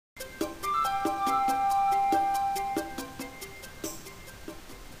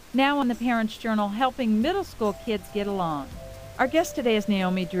Now on the Parents Journal, helping middle school kids get along. Our guest today is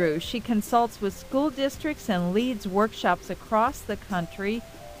Naomi Drew. She consults with school districts and leads workshops across the country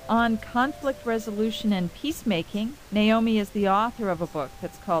on conflict resolution and peacemaking. Naomi is the author of a book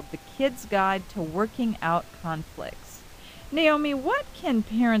that's called The Kid's Guide to Working Out Conflicts. Naomi, what can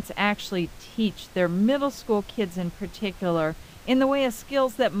parents actually teach their middle school kids in particular in the way of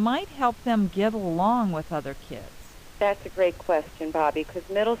skills that might help them get along with other kids? That's a great question, Bobby, because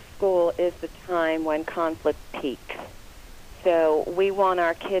middle school is the time when conflict peaks. So we want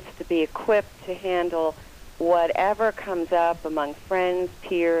our kids to be equipped to handle whatever comes up among friends,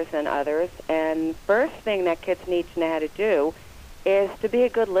 peers, and others. And first thing that kids need to know how to do is to be a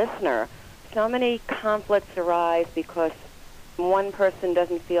good listener. So many conflicts arise because one person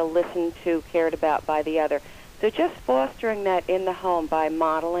doesn't feel listened to, cared about by the other. So just fostering that in the home by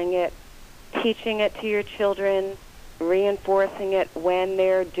modeling it, teaching it to your children, reinforcing it when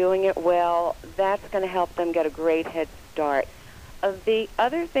they're doing it well, that's going to help them get a great head start. The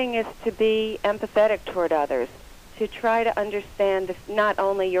other thing is to be empathetic toward others, to try to understand not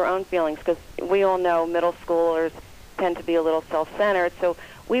only your own feelings, because we all know middle schoolers tend to be a little self-centered, so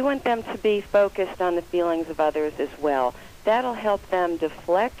we want them to be focused on the feelings of others as well. That'll help them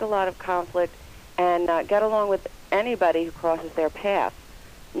deflect a lot of conflict and get along with anybody who crosses their path.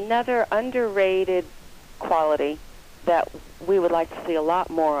 Another underrated quality that we would like to see a lot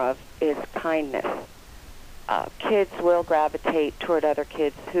more of is kindness. Kids will gravitate toward other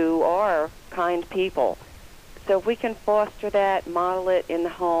kids who are kind people. So if we can foster that, model it in the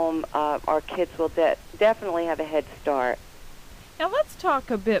home, our kids will definitely have a head start. Now let's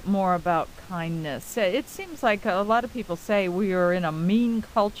talk a bit more about kindness. It seems like a lot of people say we are in a mean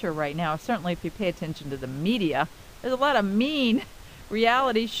culture right now. Certainly if you pay attention to the media, there's a lot of mean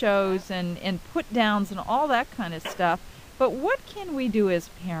reality shows and put-downs and all that kind of stuff. But what can we do as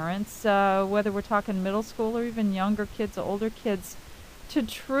parents, whether we're talking middle school or even younger kids, older kids, to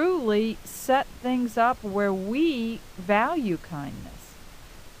truly set things up where we value kindness?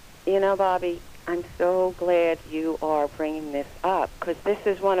 You know, Bobby, I'm so glad you are bringing this up, because this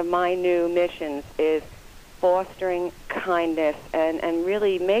is one of my new missions, is fostering kindness and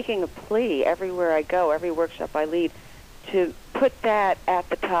really making a plea everywhere I go, every workshop I lead, to put that at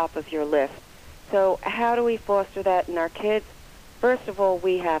the top of your list. So how do we foster that in our kids? First of all,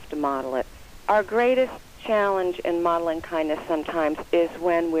 we have to model it. Our greatest challenge in modeling kindness sometimes is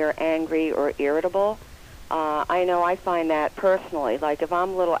when we're angry or irritable. I know I find that personally. Like if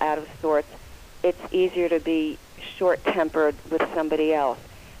I'm a little out of sorts, it's easier to be short-tempered with somebody else.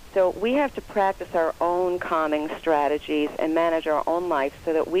 So we have to practice our own calming strategies and manage our own life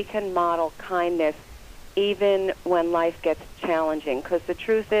so that we can model kindness even when life gets challenging. Because the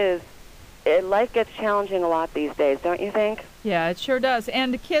truth is, life gets challenging a lot these days, don't you think? Yeah, it sure does.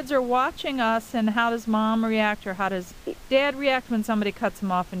 And the kids are watching us, and how does mom react or how does dad react when somebody cuts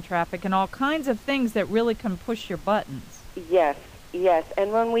them off in traffic, and all kinds of things that really can push your buttons. Yes, yes.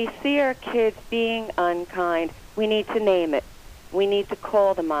 And when we see our kids being unkind, we need to name it. We need to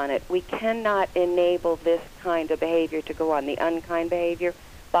call them on it. We cannot enable this kind of behavior to go on, the unkind behavior,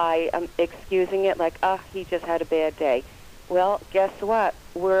 by excusing it like, he just had a bad day. Well, guess what?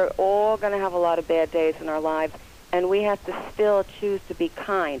 We're all going to have a lot of bad days in our lives, and we have to still choose to be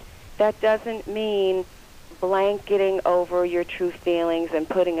kind. That doesn't mean blanketing over your true feelings and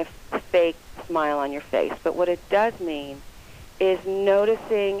putting a fake smile on your face. But what it does mean is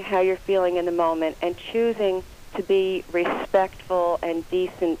noticing how you're feeling in the moment and choosing to be respectful and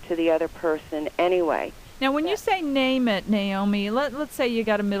decent to the other person anyway. Now, when you say name it, Naomi, let's say you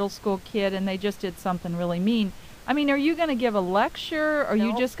got a middle school kid and they just did something really mean. I mean, are you going to give a lecture, or are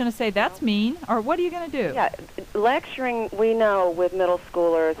you just going to say, that's mean, or what are you going to do? Yeah, lecturing, we know with middle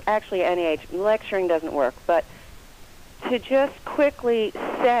schoolers, actually any age, lecturing doesn't work, but to just quickly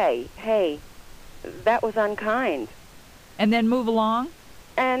say, hey, that was unkind. And then move along?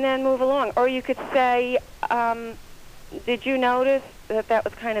 And then move along. Or you could say, did you notice that that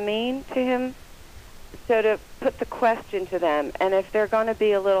was kind of mean to him? So to put the question to them, and if they're going to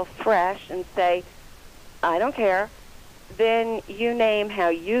be a little fresh and say, I don't care, then you name how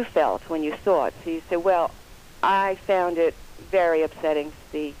you felt when you saw it. So you say, well, I found it very upsetting to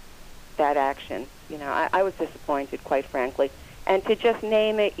see that action. You know, I was disappointed, quite frankly. And to just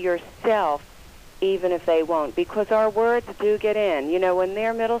name it yourself, even if they won't, because our words do get in. You know, when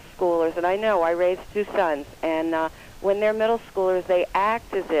they're middle schoolers, and I know I raised two sons, and when they're middle schoolers, they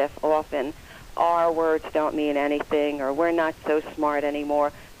act as if often our words don't mean anything, or we're not so smart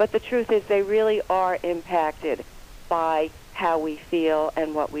anymore. But the truth is they really are impacted by how we feel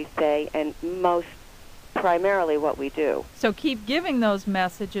and what we say, and most primarily what we do. So keep giving those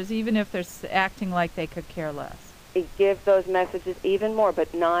messages even if they're acting like they could care less. It gives those messages even more,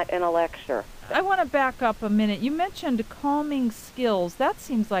 but not in a lecture. I want to back up a minute. You mentioned calming skills. That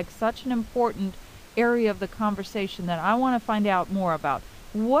seems like such an important area of the conversation that I want to find out more about.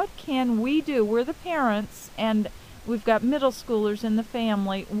 What can we do? We're the parents, and we've got middle schoolers in the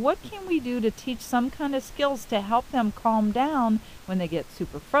family. What can we do to teach some kind of skills to help them calm down when they get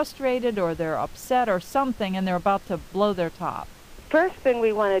super frustrated or they're upset or something and they're about to blow their top? First thing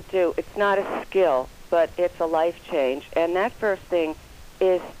we want to do, it's not a skill, but it's a life change. And that first thing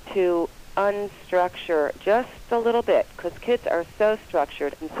is to unstructure just a little bit, because kids are so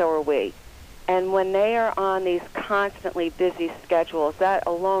structured, and so are we. And when they are on these constantly busy schedules, that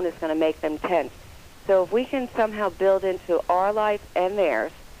alone is going to make them tense. So if we can somehow build into our life and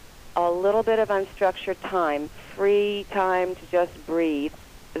theirs a little bit of unstructured time, free time to just breathe,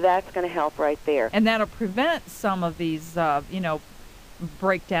 that's going to help right there. And that'll prevent some of these,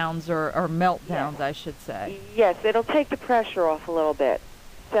 breakdowns or meltdowns, Yes. I should say. Yes, it'll take the pressure off a little bit.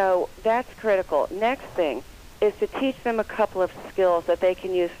 So that's critical. Next thing is to teach them a couple of skills that they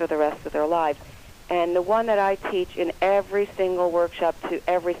can use for the rest of their lives. And the one that I teach in every single workshop to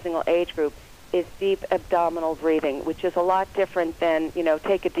every single age group is deep abdominal breathing, which is a lot different than,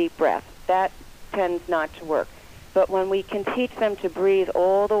 take a deep breath. That tends not to work. But when we can teach them to breathe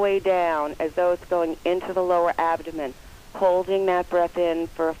all the way down as though it's going into the lower abdomen, holding that breath in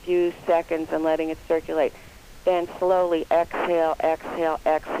for a few seconds and letting it circulate, then slowly exhale, exhale,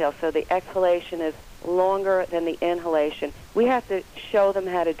 exhale. So the exhalation is longer than the inhalation. We have to show them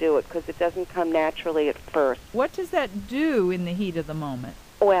how to do it because it doesn't come naturally at first. What does that do in the heat of the moment?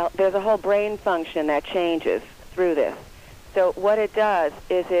 Well, there's a whole brain function that changes through this. So what it does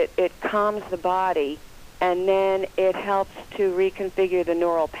is it calms the body, and then it helps to reconfigure the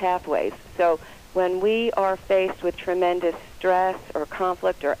neural pathways. So when we are faced with tremendous stress or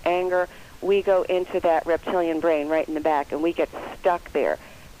conflict or anger, we go into that reptilian brain right in the back, and we get stuck there.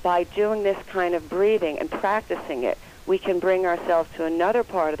 By doing this kind of breathing and practicing it, we can bring ourselves to another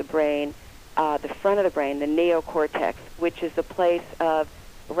part of the brain, the front of the brain, the neocortex, which is the place of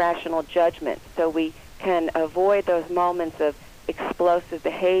rational judgment. So we can avoid those moments of explosive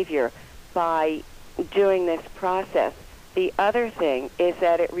behavior by doing this process. The other thing is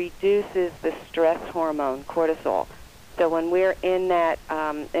that it reduces the stress hormone, cortisol. So when we're in that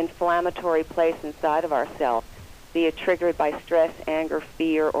inflammatory place inside of ourselves, be it triggered by stress, anger,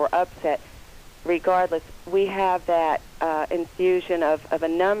 fear, or upset, regardless, we have that infusion of a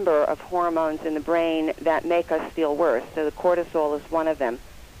number of hormones in the brain that make us feel worse. So the cortisol is one of them.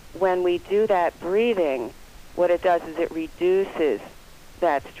 When we do that breathing, what it does is it reduces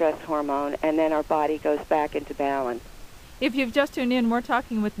that stress hormone, and then our body goes back into balance. If you've just tuned in, we're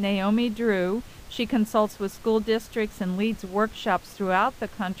talking with Naomi Drew. She consults with school districts and leads workshops throughout the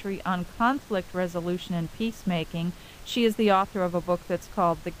country on conflict resolution and peacemaking. She is the author of a book that's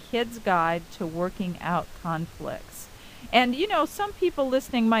called The Kid's Guide to Working Out Conflicts. And, some people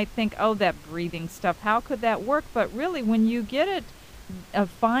listening might think, oh, that breathing stuff, how could that work? But really, when you get it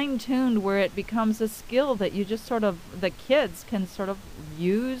fine-tuned where it becomes a skill that you just the kids can sort of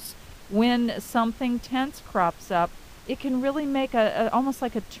use when something tense crops up, it can really make almost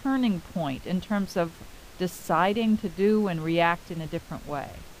like a turning point in terms of deciding to do and react in a different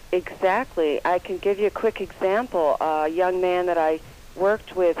way. Exactly. I can give you a quick example. A young man that I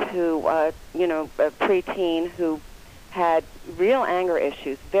worked with who, a preteen who had real anger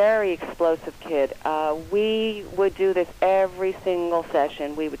issues, very explosive kid. We would do this every single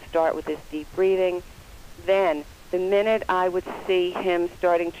session. We would start with this deep breathing. Then, the minute I would see him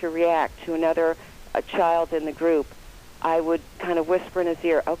starting to react to another child in the group, I would kind of whisper in his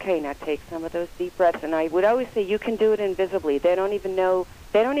ear, okay, now take some of those deep breaths. And I would always say, you can do it invisibly. They don't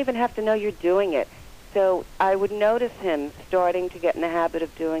even have to know you're doing it. So I would notice him starting to get in the habit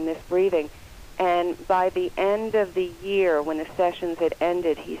of doing this breathing. And by the end of the year, when the sessions had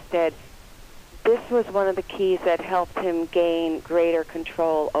ended, he said, this was one of the keys that helped him gain greater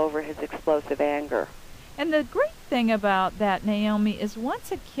control over his explosive anger. And the great thing about that, Naomi, is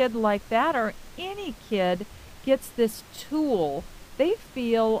once a kid like that, or any kid, gets this tool, they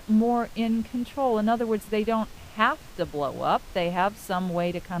feel more in control. In other words, they don't have to blow up. They have some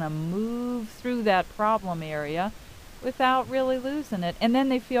way to kind of move through that problem area without really losing it. And then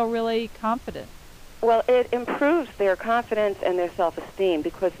they feel really confident. Well, it improves their confidence and their self-esteem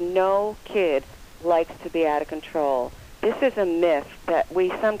because no kid likes to be out of control. This is a myth that we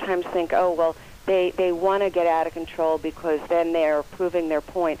sometimes think, oh, well, they want to get out of control because then they're proving their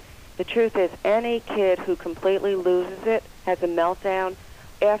point. The truth is any kid who completely loses it, has a meltdown,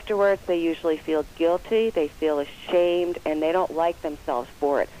 afterwards they usually feel guilty, they feel ashamed, and they don't like themselves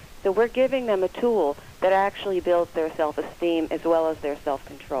for it. So we're giving them a tool that actually builds their self-esteem as well as their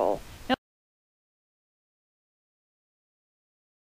self-control.